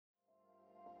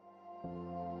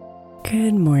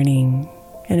Good morning,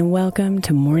 and welcome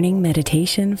to Morning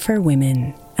Meditation for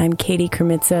Women. I'm Katie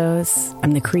Kremitzos.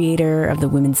 I'm the creator of the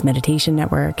Women's Meditation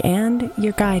Network and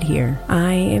your guide here.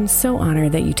 I am so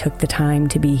honored that you took the time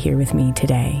to be here with me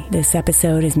today. This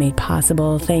episode is made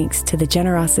possible thanks to the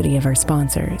generosity of our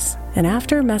sponsors. And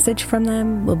after a message from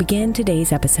them, we'll begin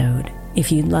today's episode.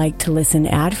 If you'd like to listen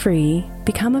ad-free,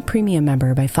 become a premium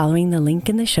member by following the link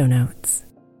in the show notes.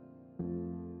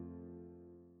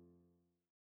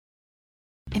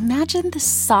 Imagine the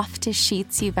softest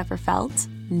sheets you've ever felt.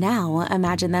 Now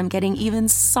imagine them getting even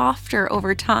softer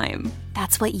over time.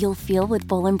 That's what you'll feel with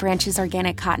Boll & Branch's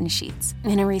organic cotton sheets.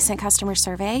 In a recent customer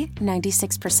survey,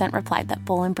 96% replied that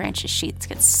Boll & Branch's sheets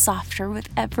get softer with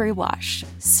every wash.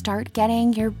 Start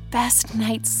getting your best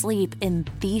night's sleep in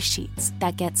these sheets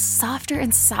that get softer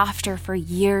and softer for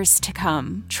years to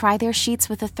come. Try their sheets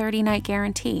with a 30-night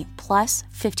guarantee, plus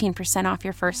 15% off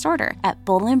your first order at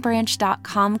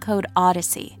bollandbranch.com code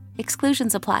Odyssey.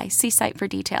 Exclusions apply. See site for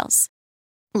details.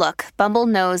 Look, Bumble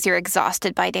knows you're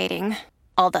exhausted by dating.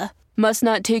 All the, must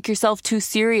not take yourself too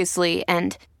seriously,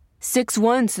 and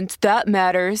 6'1" since that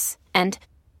matters. And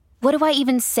what do I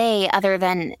even say other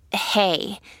than,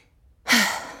 hey?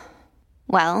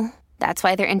 Well, that's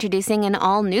why they're introducing an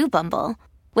all-new Bumble,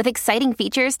 with exciting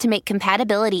features to make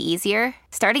compatibility easier,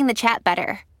 starting the chat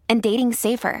better, and dating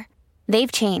safer.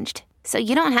 They've changed, so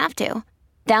you don't have to.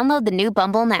 Download the new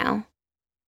Bumble now.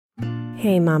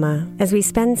 Hey Mama, as we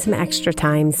spend some extra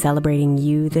time celebrating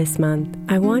you this month,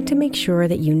 I want to make sure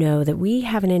that you know that we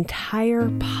have an entire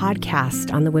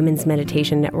podcast on the Women's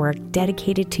Meditation Network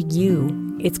dedicated to you.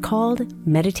 It's called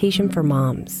Meditation for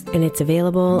Moms, and it's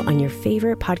available on your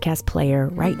favorite podcast player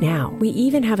right now. We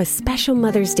even have a special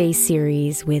Mother's Day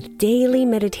series with daily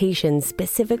meditations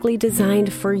specifically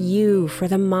designed for you, for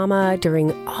the mama,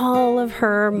 during all of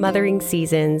her mothering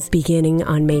seasons, beginning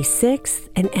on May 6th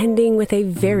and ending with a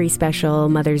very special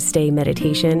Mother's Day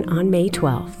meditation on May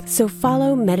 12th. So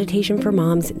follow Meditation for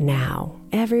Moms now,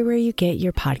 everywhere you get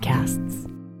your podcasts.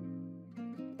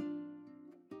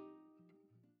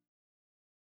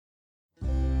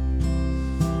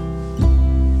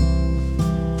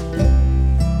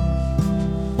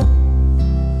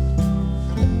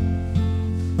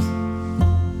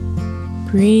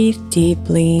 Breathe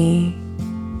deeply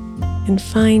and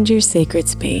find your sacred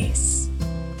space,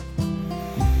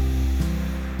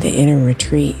 the inner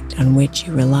retreat on which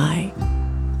you rely.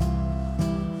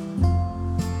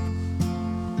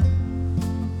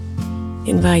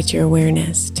 Invite your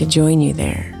awareness to join you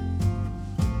there,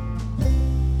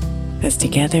 as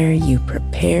together you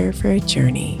prepare for a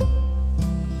journey.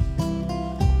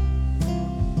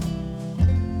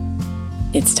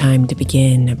 It's time to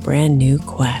begin a brand new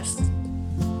quest.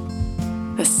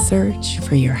 A search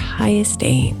for your highest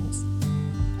aims.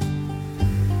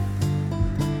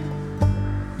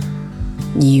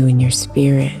 You and your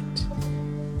spirit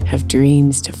have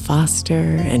dreams to foster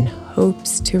and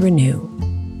hopes to renew.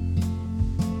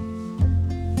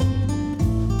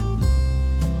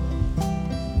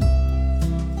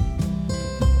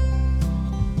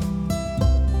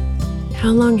 How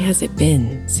long has it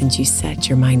been since you set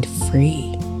your mind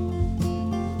free?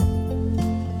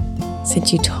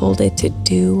 Since you told it to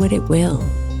do what it will?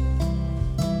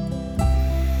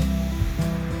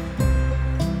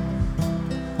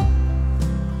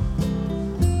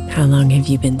 How long have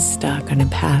you been stuck on a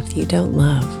path you don't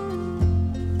love,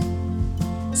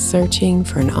 searching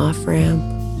for an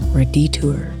off-ramp or a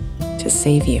detour to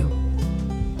save you?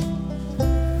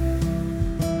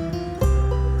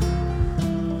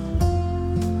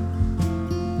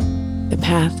 The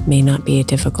path may not be a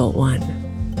difficult one,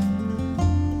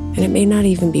 and it may not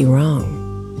even be wrong.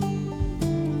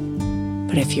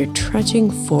 But if you're trudging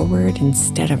forward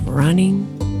instead of running,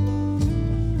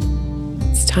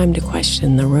 it's time to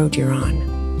question the road you're on.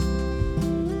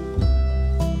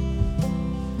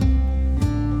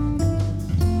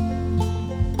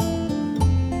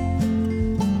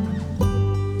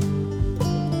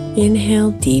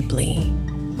 Inhale deeply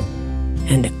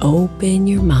and open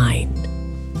your mind.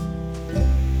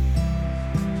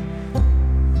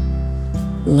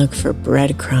 Look for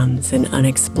breadcrumbs in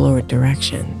unexplored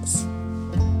directions.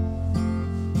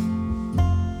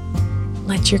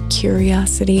 Let your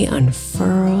curiosity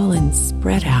unfurl and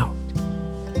spread out,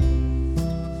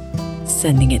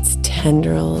 sending its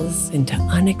tendrils into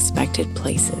unexpected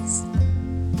places.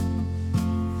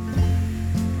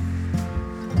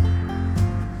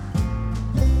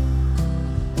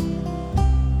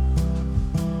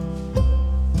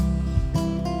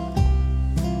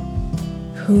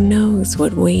 Who knows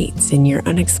what waits in your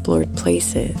unexplored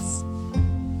places,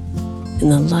 in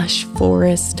the lush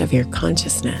forest of your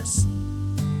consciousness?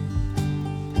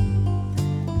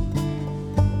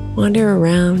 Wander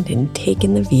around and take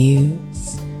in the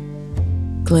views.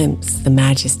 Glimpse the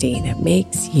majesty that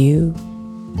makes you,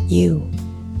 you.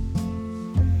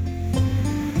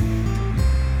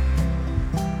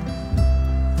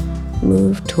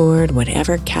 Move toward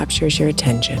whatever captures your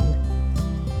attention.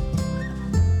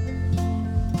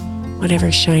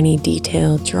 Whatever shiny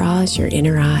detail draws your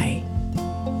inner eye.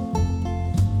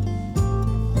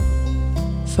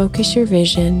 Focus your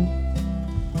vision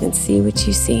and see what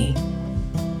you see.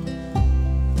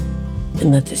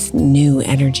 And let this new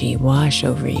energy wash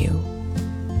over you.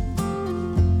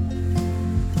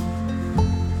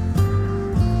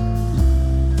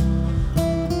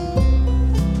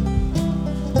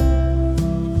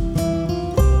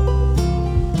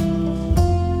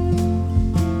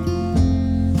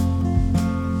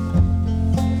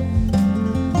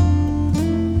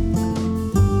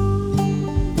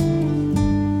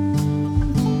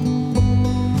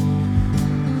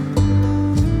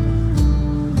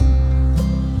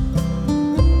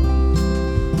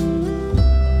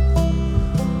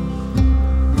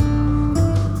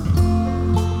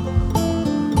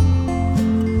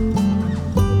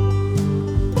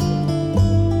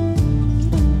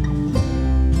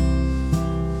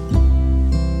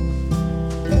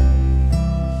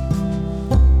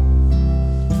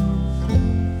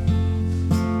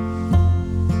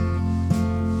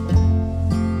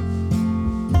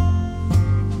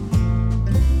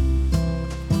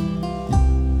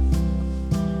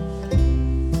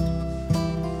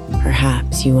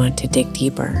 Perhaps you want to dig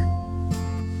deeper,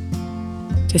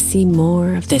 to see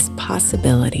more of this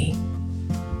possibility.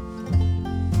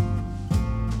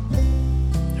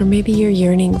 Or maybe you're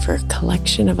yearning for a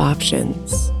collection of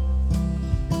options,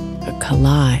 a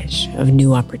collage of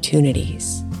new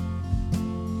opportunities.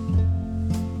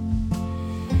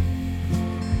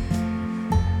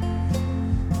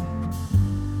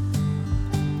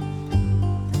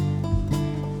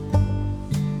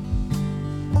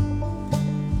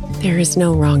 There is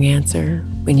no wrong answer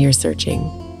when you're searching.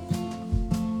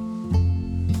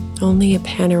 Only a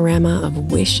panorama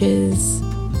of wishes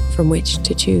from which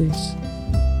to choose.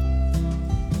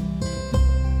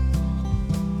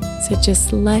 So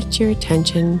just let your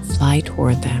attention fly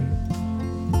toward them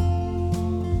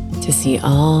to see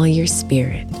all your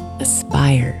spirit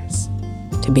aspires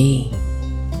to be.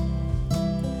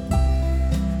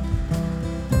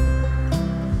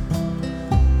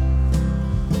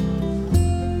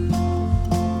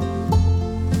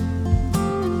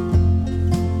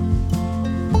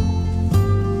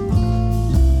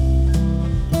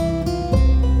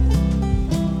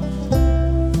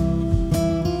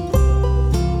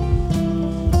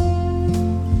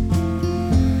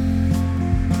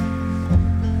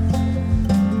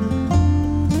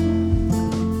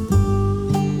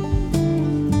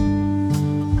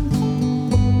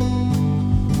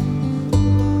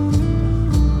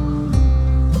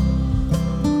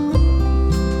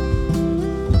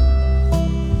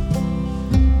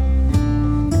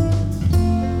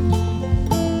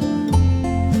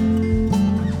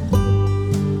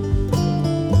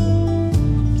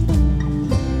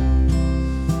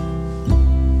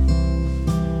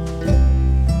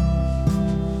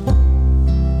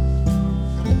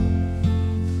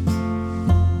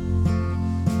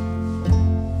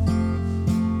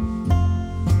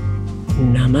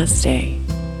 Namaste,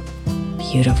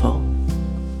 beautiful.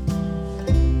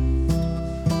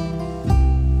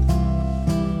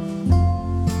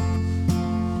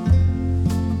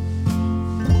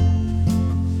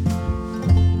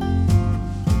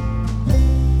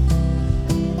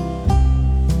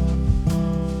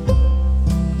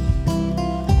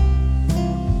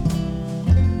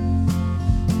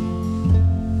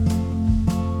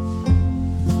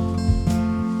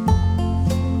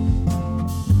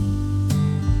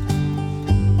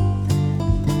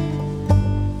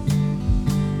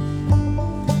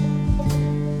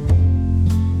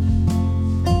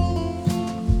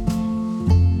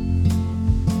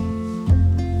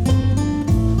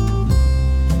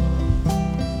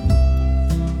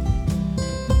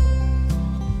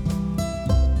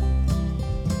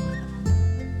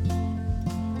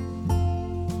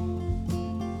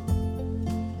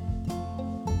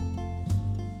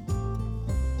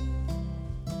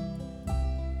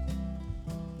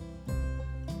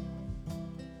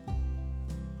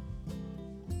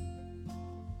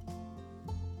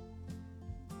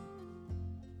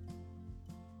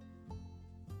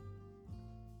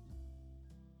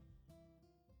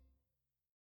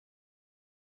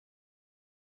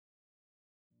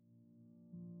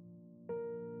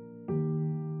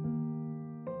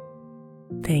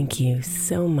 Thank you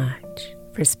so much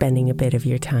for spending a bit of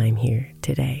your time here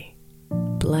today.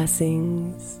 Bless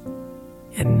Blessings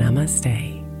and namaste.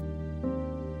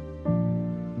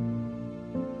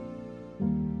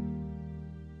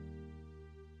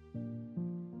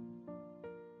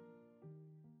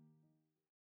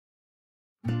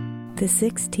 The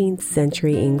 16th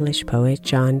century English poet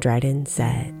John Dryden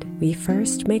said, "We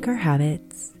first make our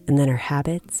habits, and then our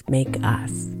habits make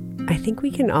us." I think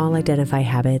we can all identify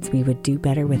habits we would do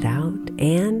better without,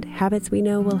 and habits we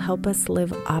know will help us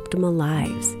live optimal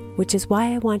lives, which is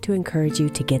why I want to encourage you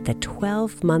to get the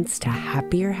 12 Months to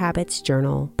Happier Habits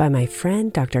journal by my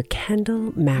friend Dr.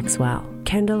 Kendall Maxwell.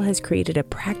 Kendall has created a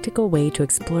practical way to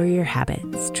explore your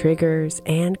habits, triggers,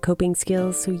 and coping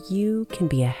skills so you can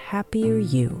be a happier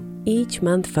you. Each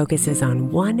month focuses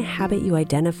on one habit you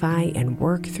identify and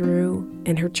work through,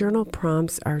 and her journal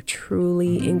prompts are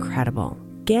truly incredible.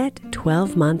 Get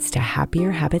 12 Months to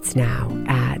Happier Habits now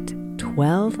at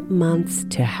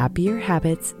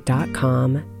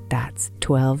 12monthstohappierhabits.com. That's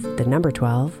 12, the number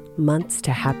 12,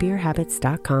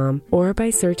 monthstohappierhabits.com, or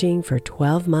by searching for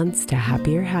 12 Months to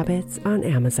Happier Habits on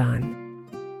Amazon.